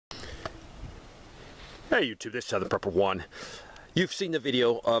Hey YouTube, this is Southern Prepper 1. You've seen the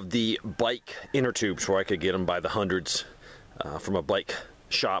video of the bike inner tubes where I could get them by the hundreds from a bike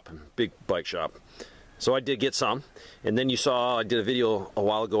shop, big bike shop. So I did get some, and then you saw I did a video a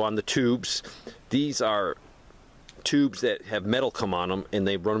while ago on the tubes. These are tubes that have metal come on them, and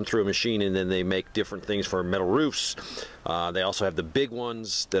they run them through a machine, and then they make different things for metal roofs. They also have the big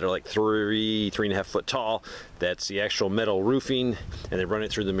ones that are like 3.5 foot tall. That's the actual metal roofing, and they run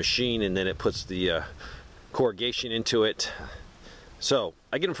it through the machine, and then it puts the corrugation into it. So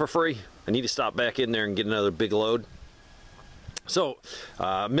I get them for free. I need to stop back in there and get another big load. So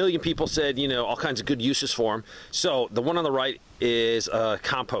a million people said, you know, all kinds of good uses for them. So the one on the right is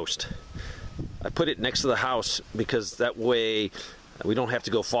compost. I put it next to the house because that way we don't have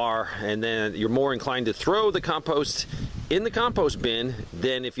to go far, and then you're more inclined to throw the compost in the compost bin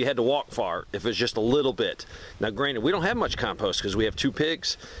than if you had to walk far, if it's just a little bit. Now granted, we don't have much compost because we have 2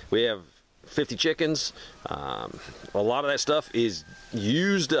 pigs, we have 50 chickens. A lot of that stuff is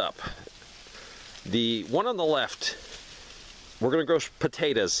used up. The one on the left, we're going to grow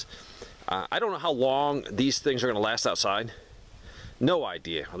potatoes. I don't know how long these things are going to last outside. No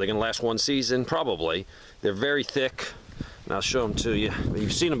idea. Are they going to last one season? Probably. They're very thick, and I'll show them to you.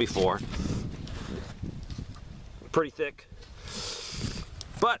 You've seen them before. Pretty thick.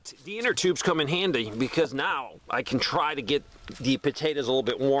 But the inner tubes come in handy because now I can try to get the potatoes a little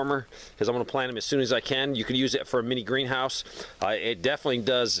bit warmer because I'm going to plant them as soon as I can. You can use it for a mini greenhouse. It definitely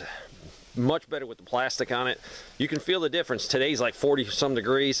does much better with the plastic on it. You can feel the difference. Today's like 40 some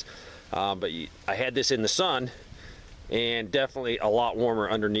degrees, but I had this in the sun, and definitely a lot warmer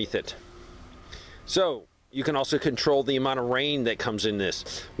underneath it. So you can also control the amount of rain that comes in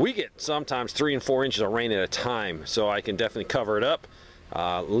this. We get sometimes 3 and 4 inches of rain at a time, so I can definitely cover it up,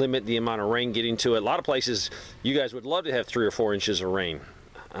 limit the amount of rain getting to it. A lot of places you guys would love to have 3 or 4 inches of rain.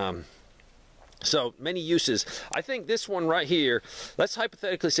 So many uses. I think this one right here, let's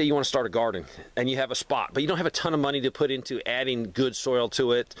hypothetically say you want to start a garden and you have a spot, but you don't have a ton of money to put into adding good soil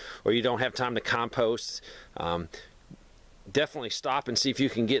to it, or you don't have time to compost. Definitely stop and see if you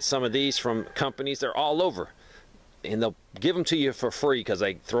can get some of these from companies. They're all over, and they'll give them to you for free because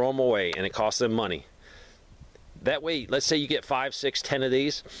they throw them away and it costs them money. That way, let's say you get 5, 6, 10 of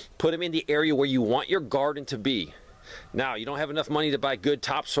these, put them in the area where you want your garden to be. Now, you don't have enough money to buy good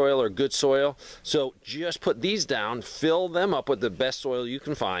topsoil or good soil, so just put these down, fill them up with the best soil you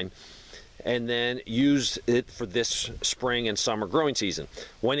can find, and then use it for this spring and summer growing season.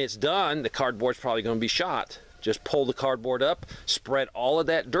 When it's done, the cardboard's probably going to be shot. Just pull the cardboard up, spread all of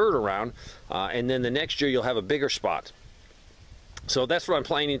that dirt around, and then the next year you'll have a bigger spot. So that's what I'm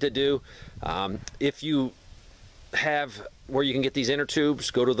planning to do. If you have where you can get these inner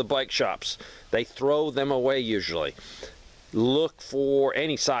tubes, go to the bike shops. They throw them away usually. Look for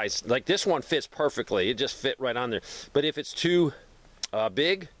any size. Like this one fits perfectly. It just fit right on there. But if it's too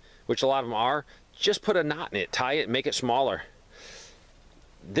big, which a lot of them are, just put a knot in it, tie it, make it smaller.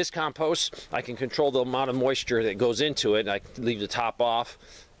 This compost, I can control the amount of moisture that goes into it. I can leave the top off.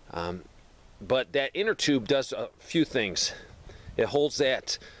 But that inner tube does a few things. It holds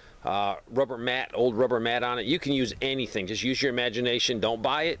that rubber mat, old rubber mat on it. You can use anything. Just use your imagination. Don't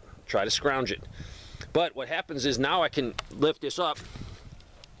buy it. Try to scrounge it. But what happens is now I can lift this up,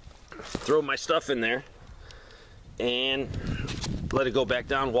 throw my stuff in there, and let it go back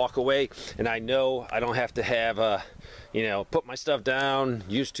down, walk away, and I know I don't have to have you know, put my stuff down,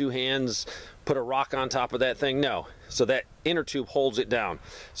 use 2 hands, put a rock on top of that thing. No. So that inner tube holds it down.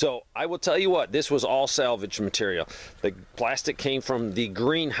 So I will tell you what, this was all salvage material. The plastic came from the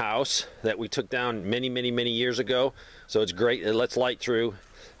greenhouse that we took down many, many, many years ago. So it's great. It lets light through.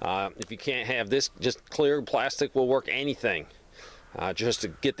 If you can't have this, just clear plastic will work anything, just to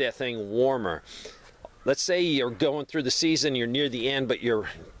get that thing warmer. Let's say you're going through the season, you're near the end, but your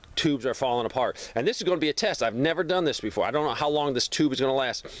tubes are falling apart. And this is going to be a test. I've never done this before. I don't know how long this tube is going to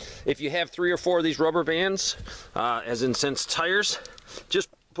last. If you have 3 or 4 of these rubber bands, as in sense tires, just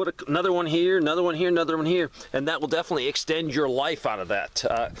put another one here, another one here, another one here, and that will definitely extend your life out of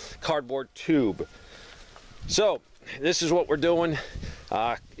that cardboard tube. So this is what we're doing.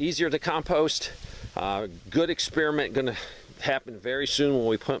 Easier to compost. Good experiment going to happen very soon when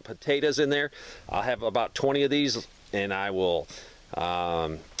we put potatoes in there. I'll have about 20 of these, and I will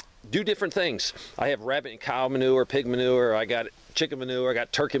do different things. I have rabbit and cow manure, pig manure, I got chicken manure, I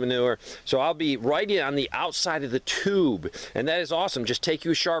got turkey manure. So I'll be writing on the outside of the tube, and that is awesome. Just take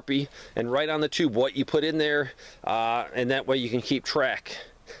you a Sharpie and write on the tube what you put in there, and that way you can keep track.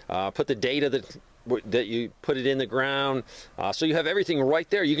 Put the data that you put it in the ground, so you have everything right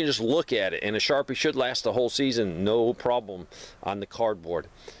there. You can just look at it, and a Sharpie should last the whole season, no problem on the cardboard.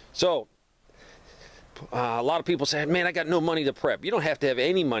 So A lot of people say, man, I got no money to prep. You don't have to have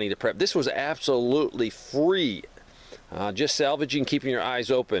any money to prep. This was absolutely free. Just salvaging, keeping your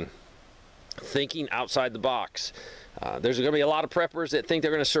eyes open, thinking outside the box. There's going to be a lot of preppers that think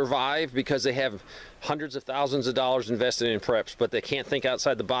they're going to survive because they have hundreds of thousands of dollars invested in preps, but they can't think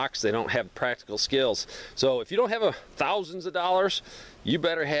outside the box. They don't have practical skills. So if you don't have thousands of dollars, you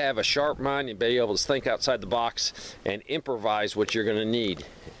better have a sharp mind and be able to think outside the box and improvise what you're going to need.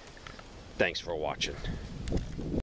 Thanks for watching.